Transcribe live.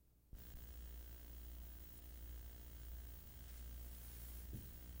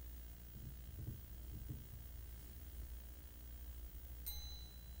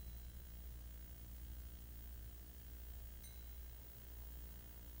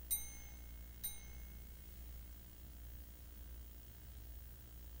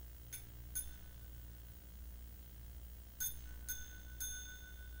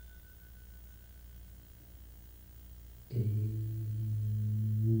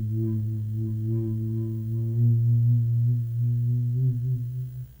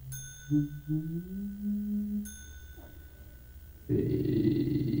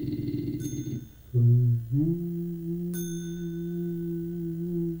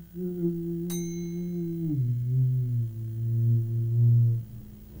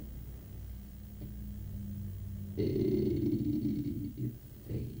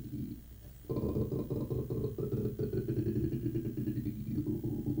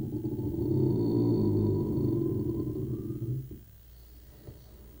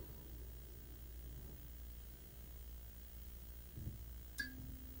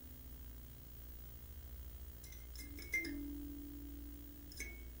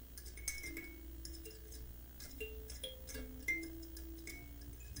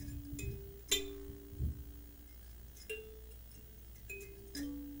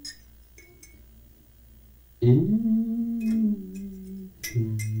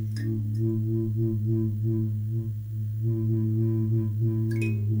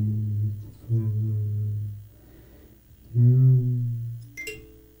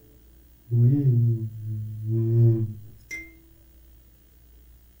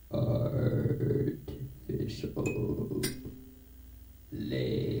Artificial legs.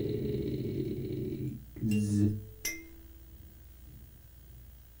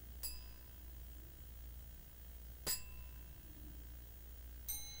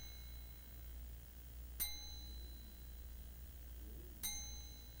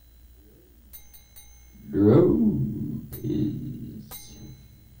 Drove his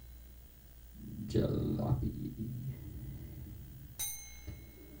jalopy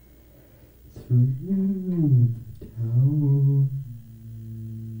through the towns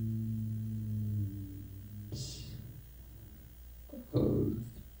of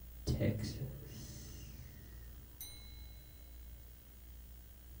Texas.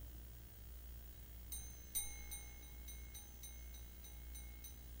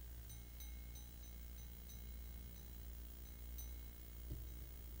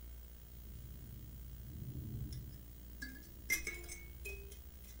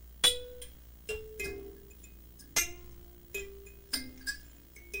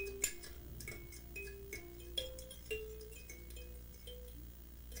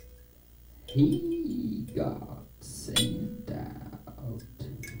 He got sent out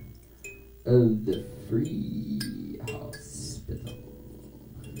of the free hospital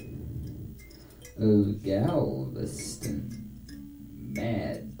of Galveston,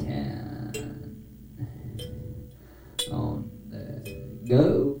 Madtown, on the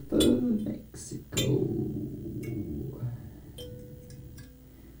Gulf of Mexico.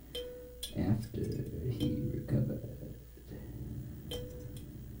 After he recovered,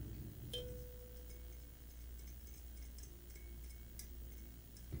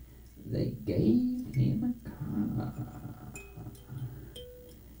 they gave him a car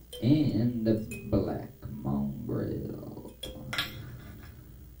and a black mongrel.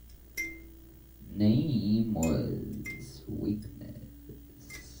 Name was Weakness.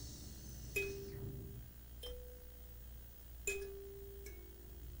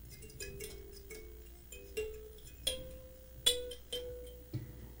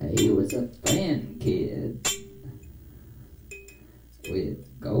 He was a thin kid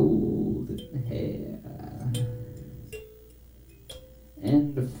with golden hair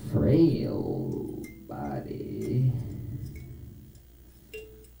and a frail body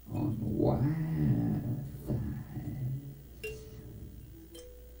on wide thighs,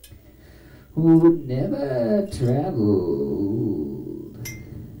 who never traveled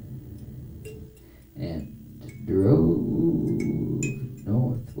and drove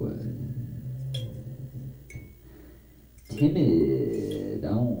northward, timid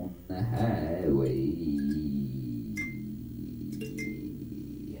on the highway,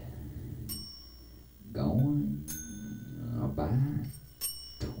 going about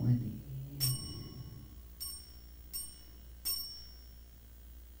 20.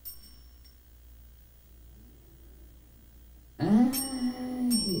 I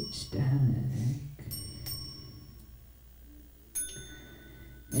hitchhiked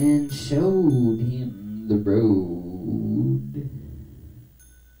and showed him the road.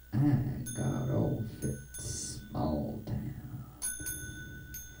 I got off at small town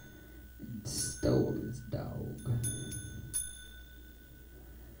and stole his dog.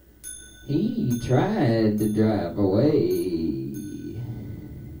 He tried to drive away,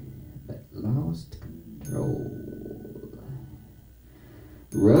 but lost control.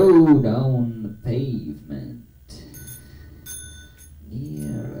 Rode on the pavement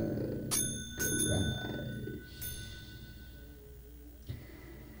near a garage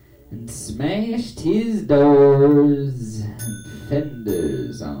and smashed his doors and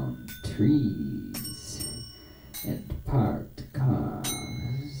fenders on trees and parked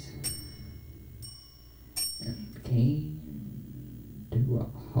cars and came to a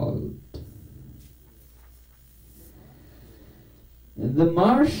halt. The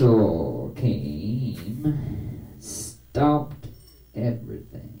marshal came, stopped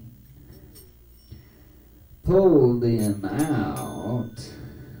everything, pulled him out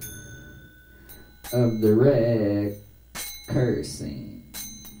of the wreck, cursing.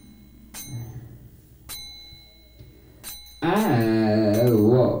 I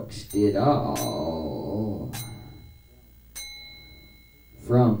watched it all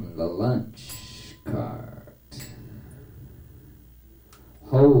from the lunch cart,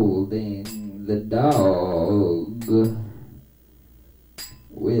 holding the dog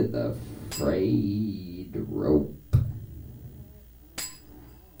with a frayed rope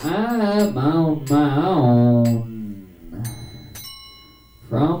I'm on my own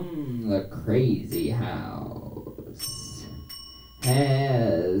from the crazy house.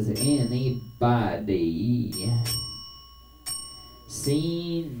 Has anybody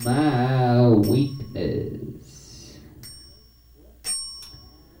seen my weakness?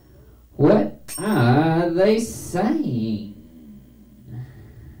 What are they saying?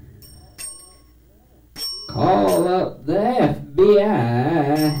 Call up the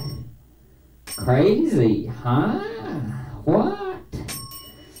FBI. Crazy, huh? What?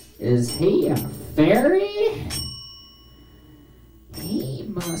 Is he a fairy? He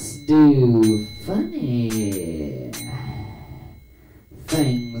must do funny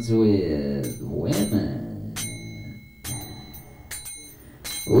things with women.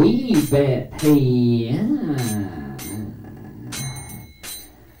 We bet he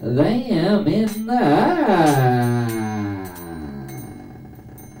them in the eye.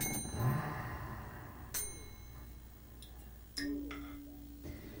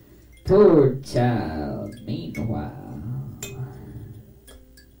 Poor child, meanwhile,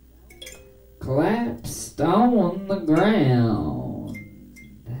 collapsed on the ground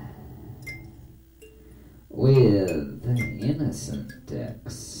with innocent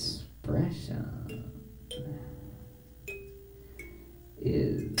expression.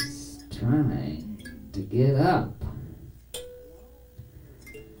 Is trying to get up.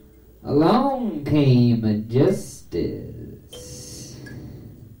 Along came a justice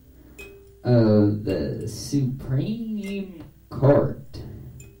of the Supreme Court,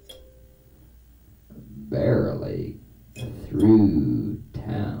 barely through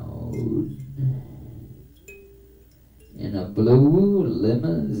town in a blue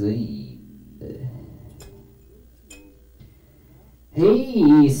limousine.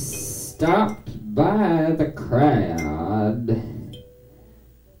 He stopped by the crowd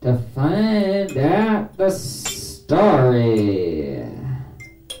to find out the story.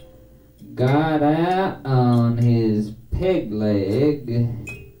 Got out on his peg leg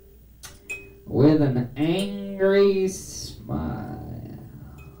with an angry smile.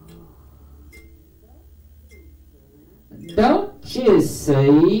 Don't you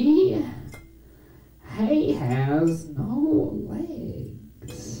see? He has no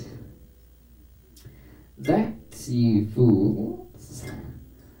legs. That's you fools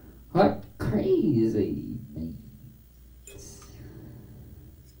what crazy means.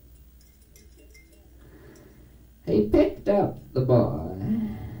 He picked up the boy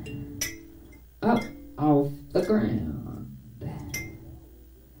up off the ground.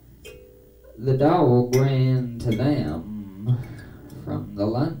 The dog ran to them from the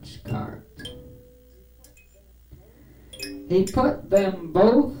lunch cart. He put them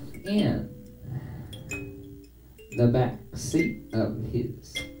both in the back seat of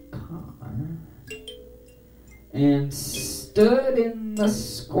his car and stood in the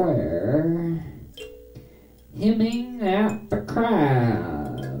square hymning at the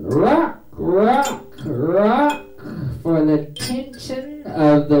crowd. Rock, rock, rock for the tension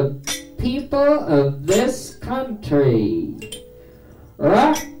of the people of this country.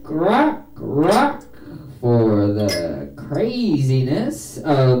 Rock, rock, rock for the craziness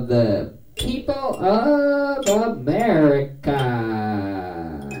of the people of America.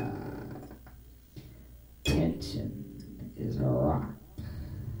 Tension is a rock,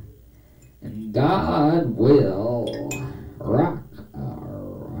 and God will rock our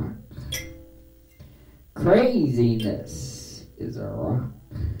rock. Craziness is a rock,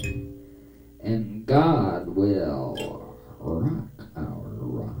 and God will rock our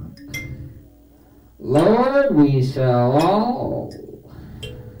rock. Lord, we shall all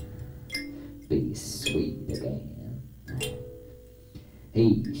be sweet again.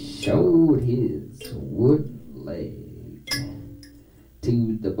 He showed his wooden leg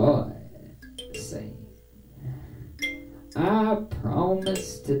to the boy, saying, I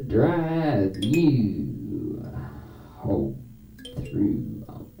promise to drive you home through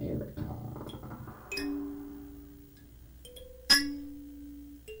America.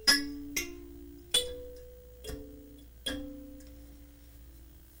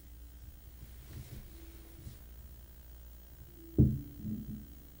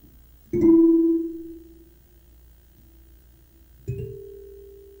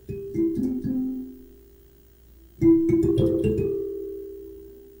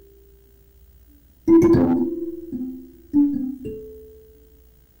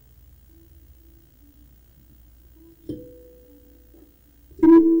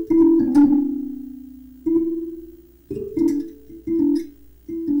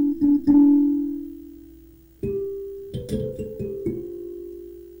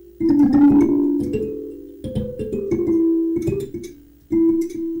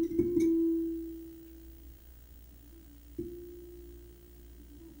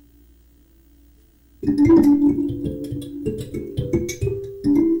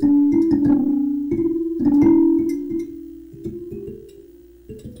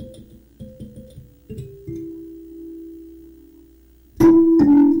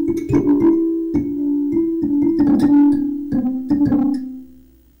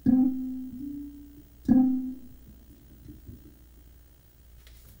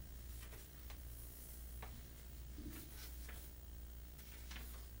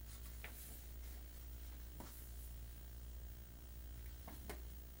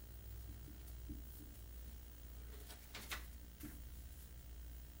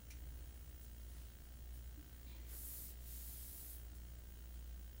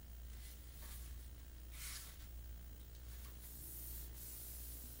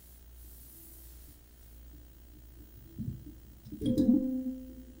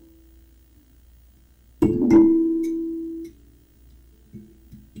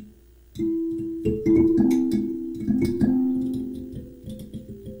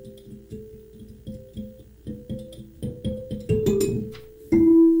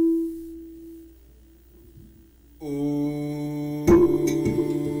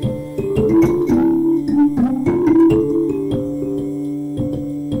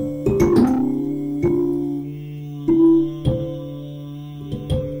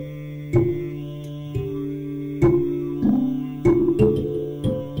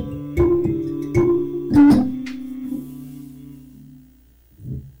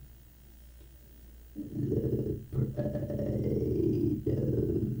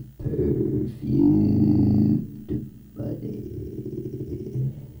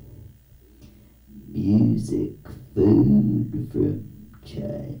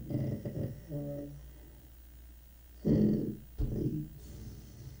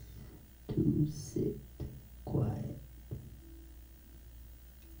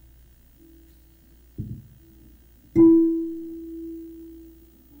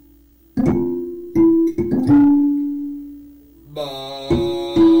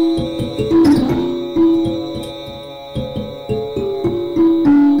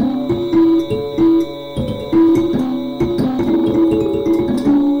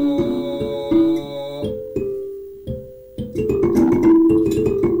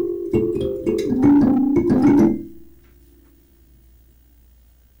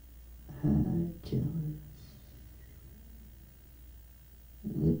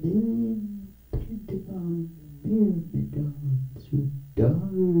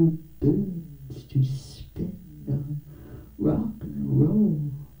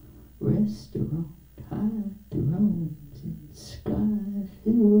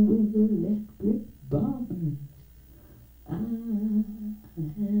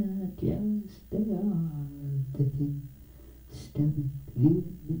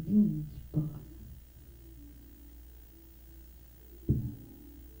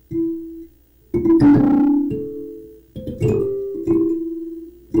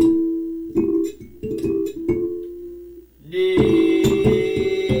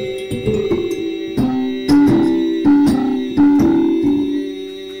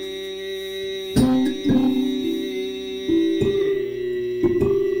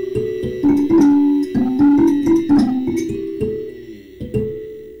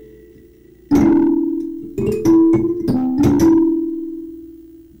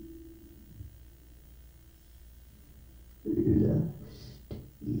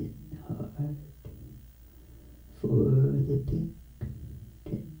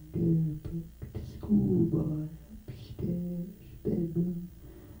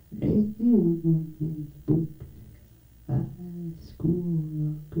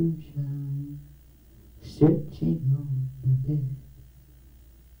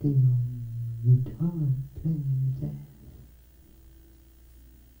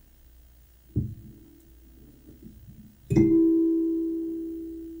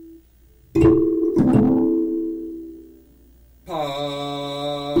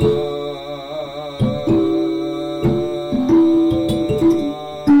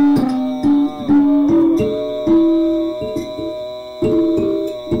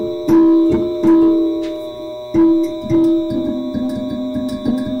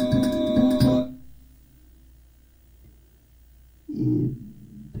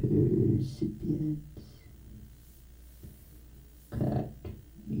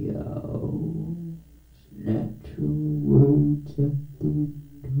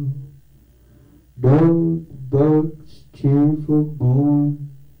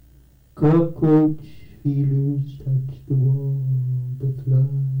 Cockroach feelers touch the wall. The fly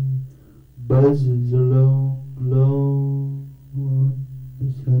buzzes along, long on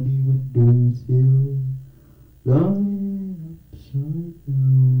the sunny windowsill, lying upside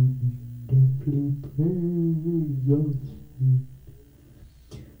down in deathly prayer exhausted.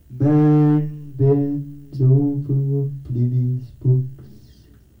 Man bends over oblivious books.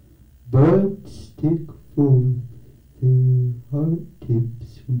 Birds stick forth their heart tips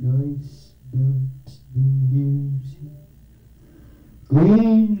when ice melts the music.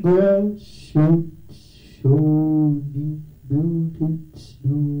 Green grass shoots show neath melted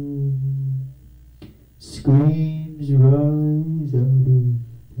snow. Screams rise out of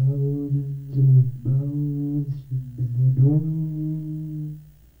thousands of mouths in Hanoi.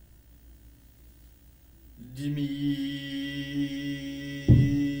 Jimmy.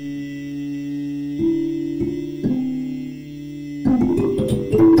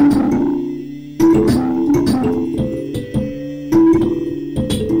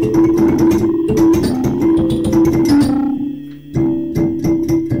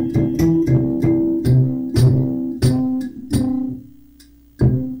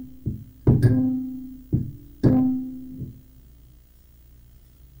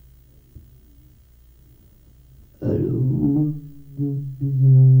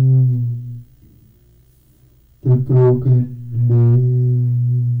 The broken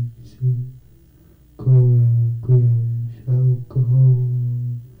legs of coral crash alcohol.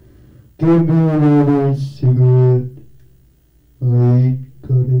 Give me another cigarette. I ain't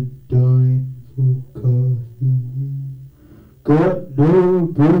got a dime for coffee. Got no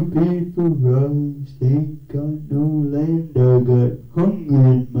rupee for rice. Ain't got no land. I got hunger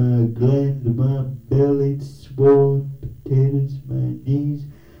in my gland. My belly's swollen. Potatoes my knees.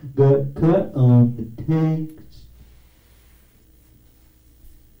 Got cut on the tanks.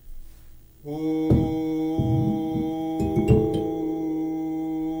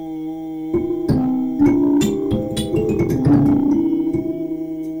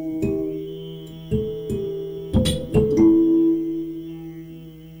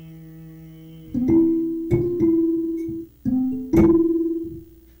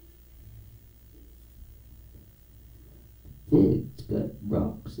 Pigs got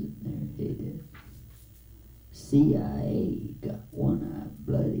rocks in their head. CIA got one-eyed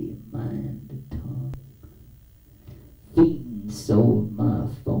bloody mind to tongue. Fiends sold my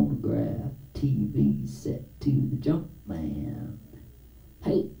phonograph, TV set to the junk man.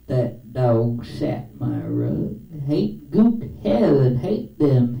 Hate that dog sat my rug. Hate goop heaven, hate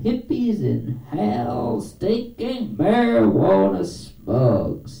them hippies in hell, stinking marijuana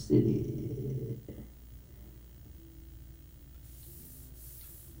smug city.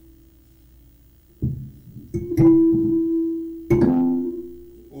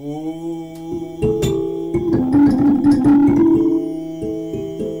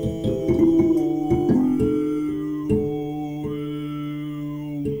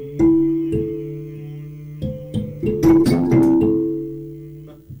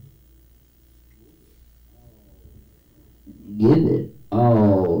 Give it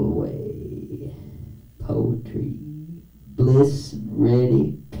all away. Poetry, bliss and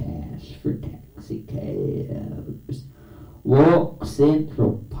ready cash for taxi cabs. Walk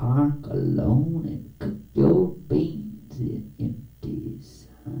Central Park alone and cook your beans in empty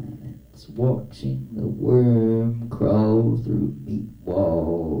silence, watching the worm crawl through meat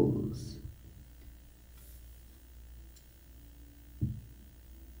walls.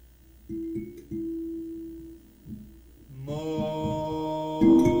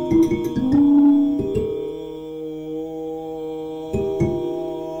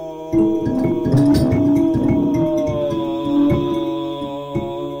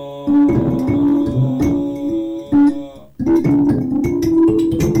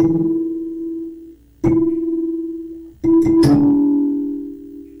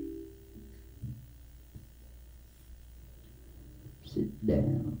 Sit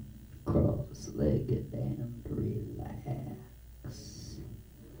down, cross-legged and relax.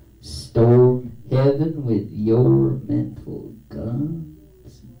 Storm heaven with your mental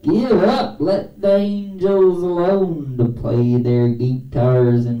guns. Give up, let the angels alone to play their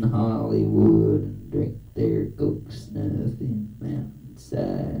guitars in Hollywood and drink their coke snuff in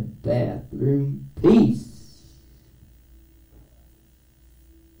mountainside bathroom peace.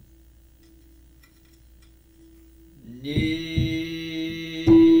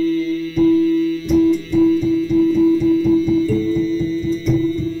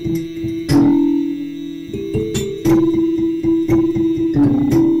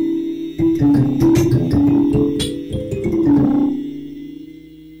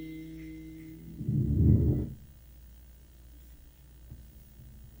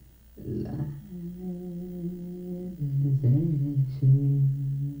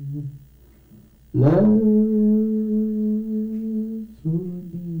 Love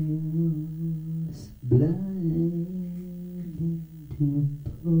reveals blind into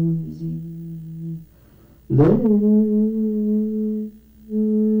posing. Love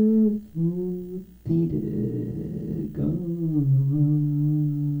Peter gone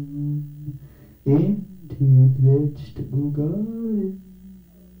into the vegetable garden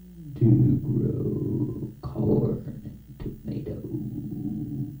to grow corn and tomatoes.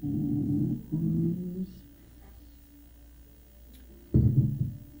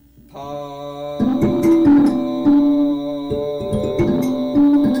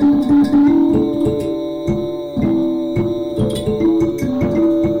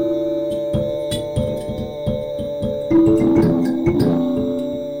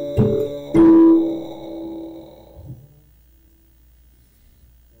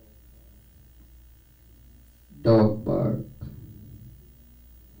 Dog bark,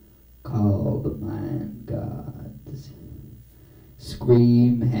 call the mind gods,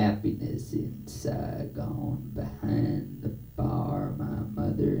 scream happiness in Saigon behind the bar. My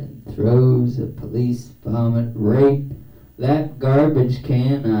mother and throws a police vomit rape. That garbage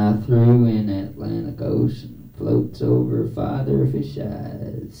can I threw in Atlantic Ocean floats over Father Fish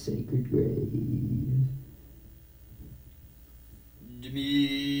Eye's sacred grave.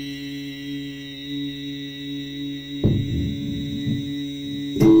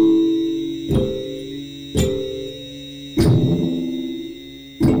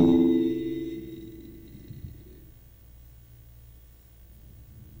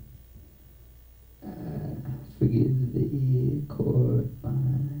 Forgive the court, my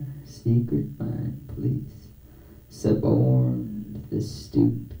secret mind police, suborned the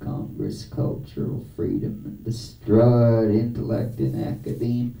student congress, cultural freedom, and destroyed intellect in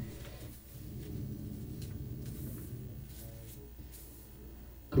academe.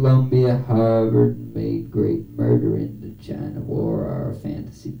 Columbia, Harvard made great murder in the China War. Our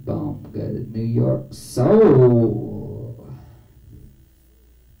fantasy bomb gutted New York soul.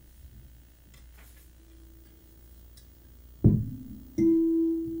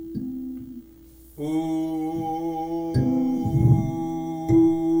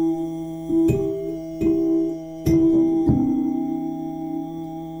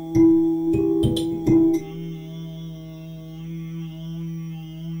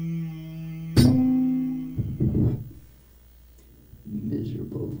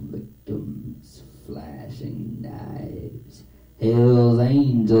 Miserable victims, flashing knives, Hell's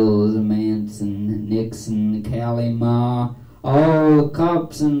Angels, Manson, Nixon, Calimah, all the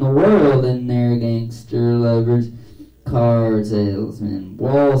cops in the world and their gangster lovers, car salesmen,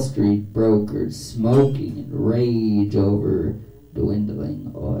 Wall Street brokers, smoking and rage over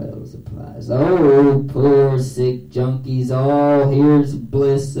dwindling oil supplies. Oh, poor sick junkies, all here's the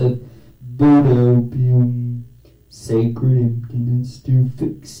bliss of Budopium, sacred emptiness to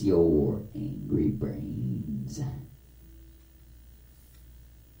fix your angry brains.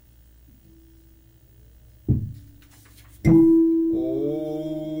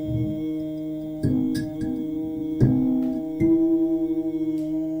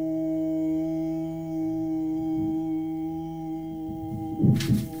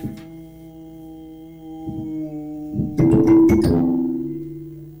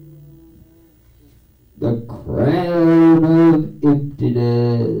 The crown of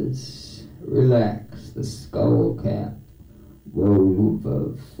emptiness, relax the skull cap, wove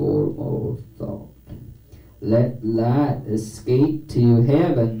of formal thought. Let light escape to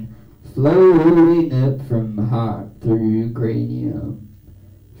heaven, floating up from heart through cranium.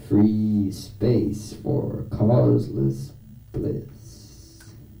 Free space for causeless bliss.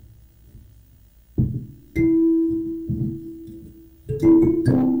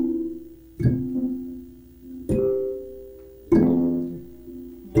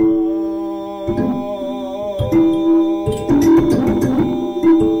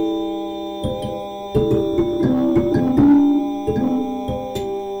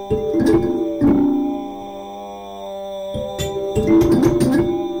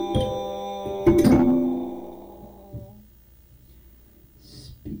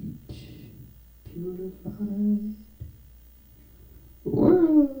 Purified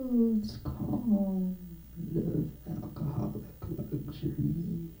worlds calm of alcoholic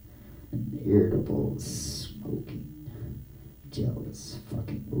luxury and irritable smoking, jealous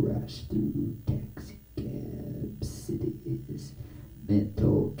fucking rush through taxi cab cities,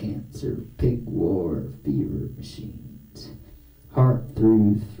 mental cancer, pig war, fever machines, heart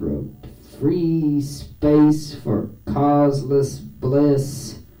through throat, free space for causeless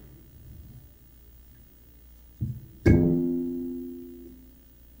bliss.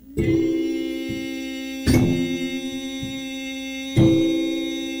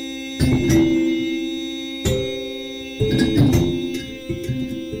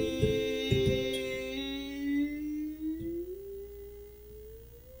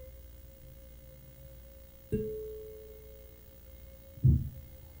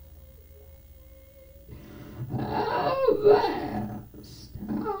 vast,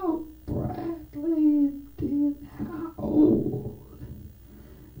 how brightly did hold.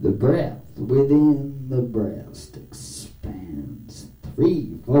 The breath within the breast expands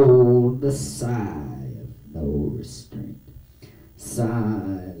threefold, the sigh of no restraint.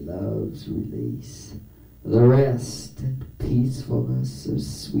 Sigh love's release, the rest and peacefulness of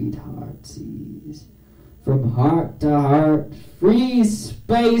sweetheart's ease. From heart to heart, free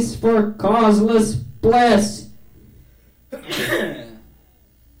space for causeless bliss.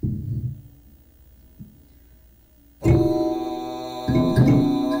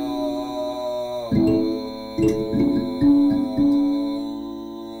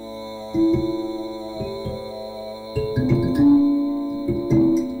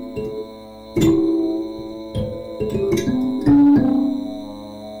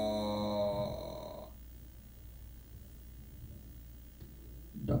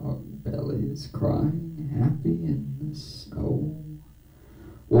 Dog bellies crying happy in the snow.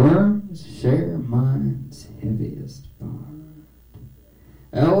 Worms share mind's heaviest part.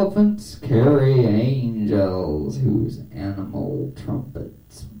 Elephants carry angels whose animal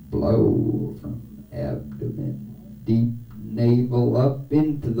trumpets blow from abdomen, deep navel up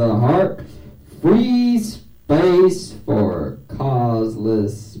into the heart. Free space for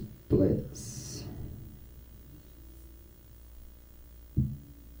causeless bliss.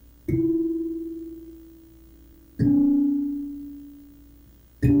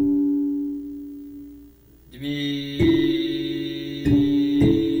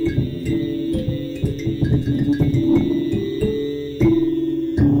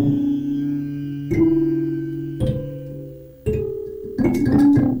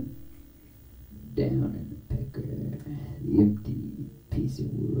 Down in the pecker, the empty piece of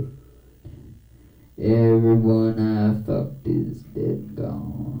wood. Everyone I fucked is dead and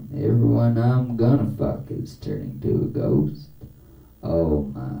gone. Everyone I'm gonna fuck is turning to a ghost. Oh,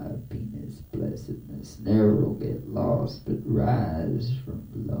 my penis blessedness never'll get lost, but rise from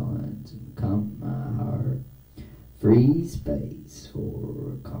the loins and come my heart. Free space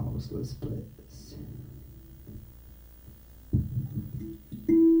for causeless bliss.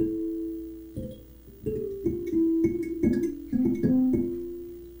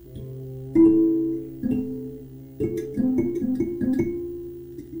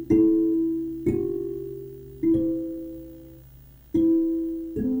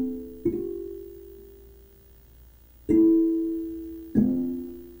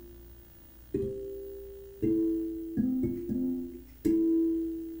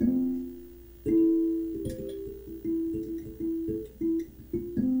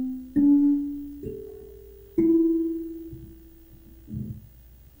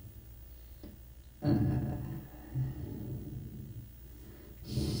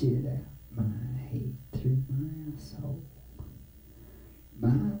 Shit out my hate through my soul.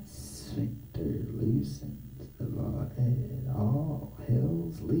 My sphincter loosens the void. All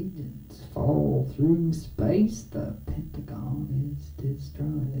hell's legions fall through space. The Pentagon is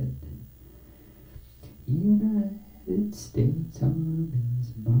destroyed. United States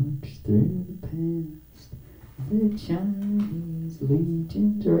armies march through the past. The Chinese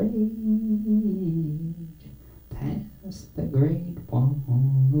legions rage past the Great Wall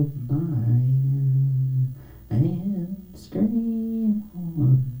of Mayan and scream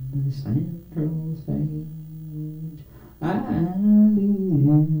on the central stage. I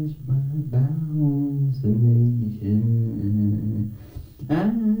lose my bowels of Asia. I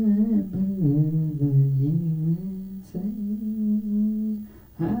move the USA.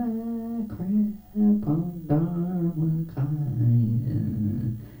 I crap on Dharmakaya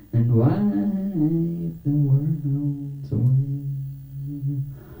and wipe the world's away.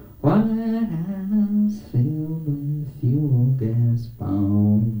 White House filled with fuel gas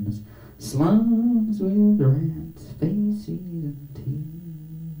bombs, slums with rats, faces and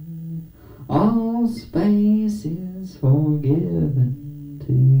teeth. All space is forgiven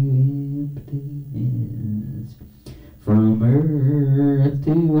to emptiness. From earth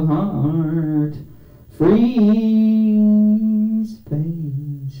to heart, free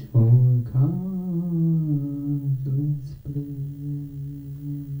space for causeless bliss.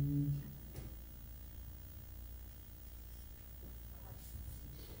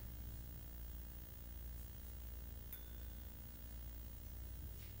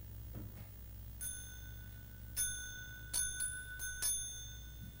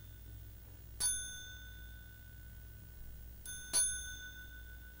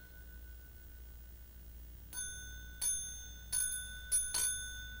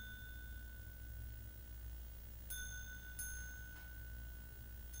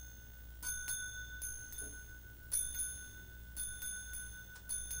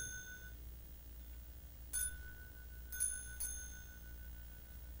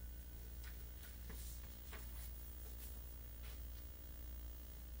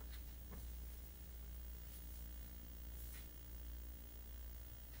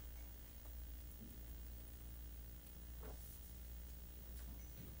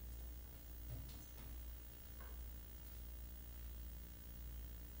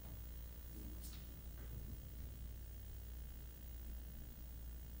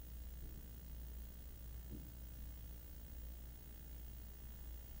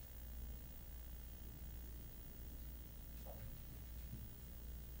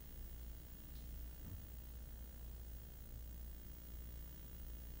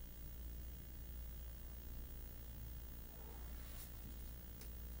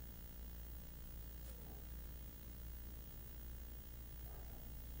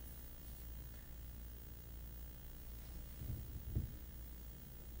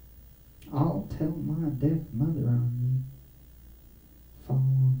 I'll tell my deaf mother on you. Fall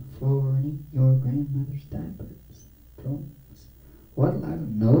on the floor and eat your grandmother's diapers. Drones. What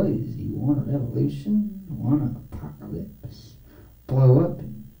loud noise? You want a revolution? Want an apocalypse? Blow up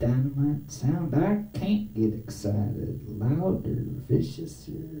and dynamite sound? I can't get excited. Louder,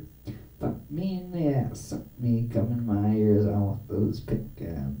 viciouser. Fuck me in the ass, suck me, come in my ears. I want those pink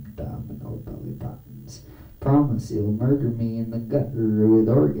domino belly buttons. Promise you'll murder me in the gutter with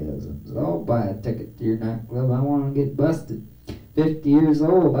orgasms. I'll buy a ticket to your nightclub. I want to get busted. 50 years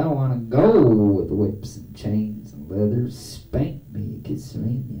old, I want to go with whips and chains and leather. Spank me, kiss me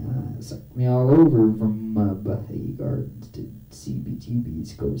in the eye, suck me all over from Bahia Gardens to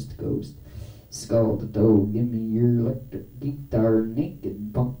CBGB's coast to coast. Skull to toe, give me your electric guitar,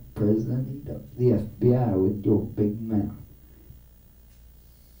 naked punk president, eat up the FBI with your big mouth.